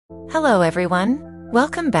Hello everyone,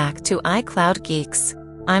 welcome back to iCloud Geeks.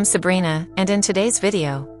 I'm Sabrina, and in today's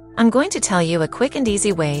video, I'm going to tell you a quick and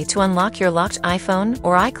easy way to unlock your locked iPhone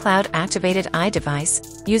or iCloud-activated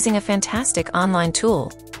iDevice using a fantastic online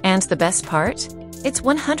tool. And the best part? It's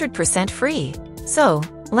 100% free. So,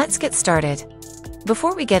 let's get started.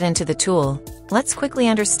 Before we get into the tool, let's quickly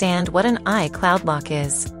understand what an iCloud lock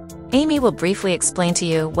is. Amy will briefly explain to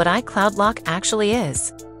you what iCloud lock actually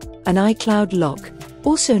is. An iCloud lock,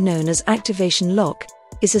 also known as activation lock,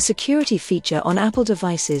 is a security feature on Apple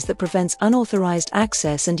devices that prevents unauthorized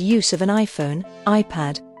access and use of an iPhone,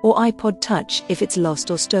 iPad, or iPod Touch if it's lost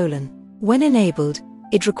or stolen. When enabled,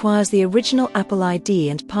 it requires the original Apple ID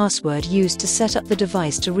and password used to set up the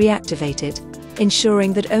device to reactivate it,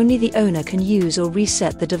 ensuring that only the owner can use or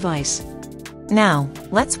reset the device. Now,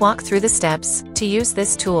 let's walk through the steps to use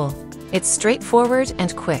this tool. It's straightforward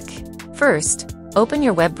and quick. First, open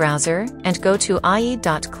your web browser and go to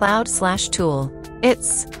ie.cloud/tool.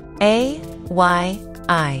 It's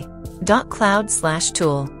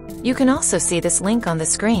AYI.cloud/tool. You can also see this link on the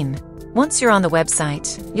screen. Once you're on the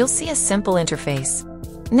website, you'll see a simple interface.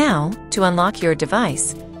 Now, to unlock your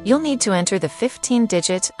device, you'll need to enter the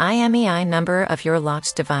 15-digit IMEI number of your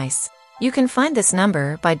locked device. You can find this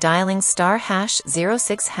number by dialing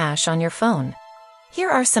 *#06# on your phone. Here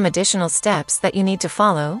are some additional steps that you need to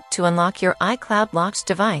follow to unlock your iCloud locked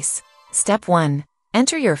device. Step 1.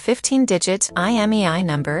 Enter your 15-digit IMEI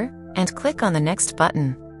number and click on the Next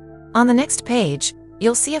button. On the next page,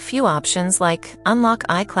 you'll see a few options like Unlock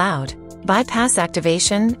iCloud, Bypass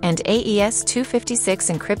Activation, and AES-256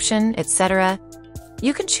 encryption, etc.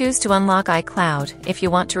 You can choose to unlock iCloud if you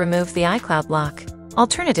want to remove the iCloud lock.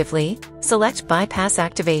 Alternatively, select Bypass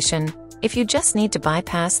Activation if you just need to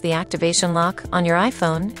bypass the activation lock on your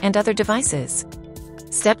iPhone and other devices.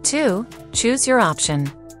 Step 2. Choose your option.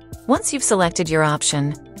 Once you've selected your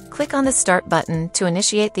option, click on the Start button to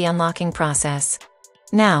initiate the unlocking process.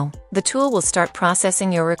 Now, the tool will start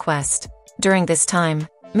processing your request. During this time,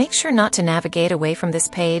 make sure not to navigate away from this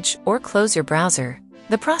page or close your browser.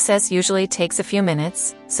 The process usually takes a few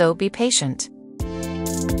minutes, so be patient.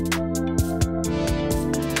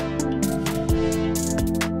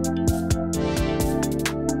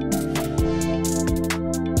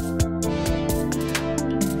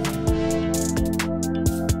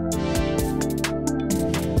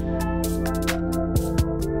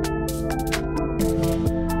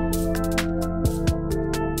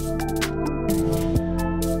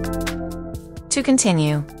 To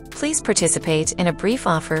continue, please participate in a brief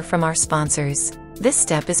offer from our sponsors. This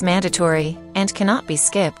step is mandatory and cannot be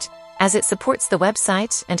skipped, as it supports the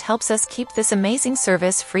website and helps us keep this amazing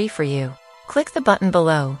service free for you. Click the button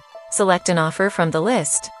below, select an offer from the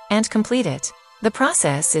list, and complete it. The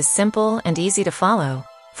process is simple and easy to follow.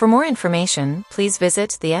 For more information, please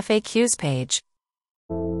visit the FAQs page.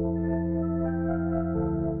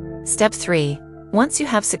 Step 3. Once you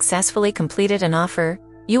have successfully completed an offer,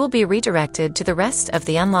 you will be redirected to the rest of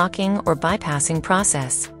the unlocking or bypassing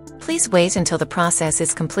process. Please wait until the process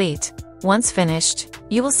is complete. Once finished,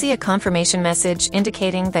 you will see a confirmation message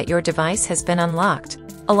indicating that your device has been unlocked,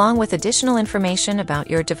 along with additional information about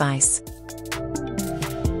your device.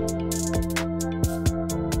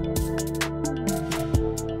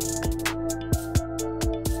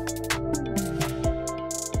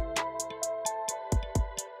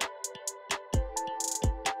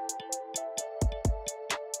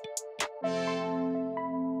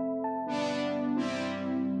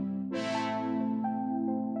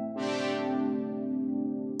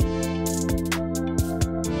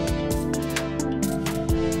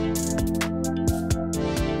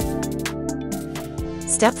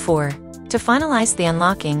 Step 4. To finalize the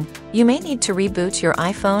unlocking, you may need to reboot your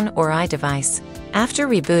iPhone or iDevice. After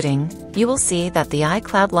rebooting, you will see that the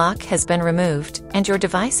iCloud lock has been removed and your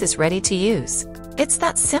device is ready to use. It's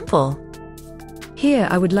that simple. Here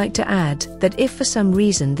I would like to add that if for some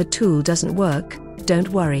reason the tool doesn't work, don't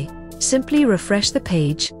worry. Simply refresh the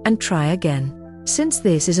page and try again. Since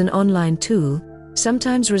this is an online tool,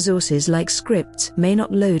 sometimes resources like scripts may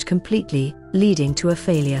not load completely, leading to a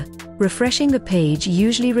failure. Refreshing the page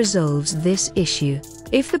usually resolves this issue.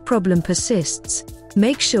 If the problem persists,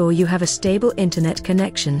 make sure you have a stable internet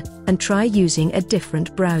connection and try using a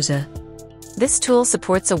different browser. This tool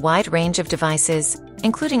supports a wide range of devices,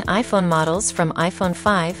 including iPhone models from iPhone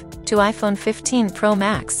 5 to iPhone 15 Pro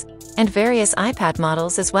Max, and various iPad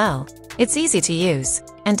models as well. It's easy to use,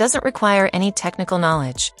 and doesn't require any technical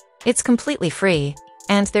knowledge. It's completely free,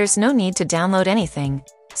 and there's no need to download anything,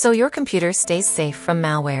 so your computer stays safe from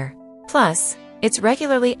malware. Plus, it's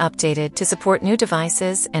regularly updated to support new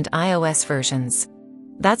devices and iOS versions.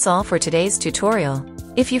 That's all for today's tutorial.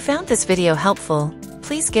 If you found this video helpful,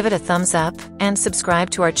 please give it a thumbs up and subscribe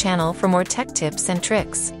to our channel for more tech tips and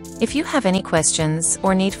tricks. If you have any questions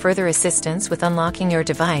or need further assistance with unlocking your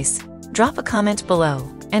device, drop a comment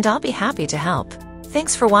below, and I'll be happy to help.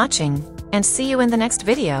 Thanks for watching, and see you in the next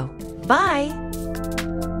video. Bye!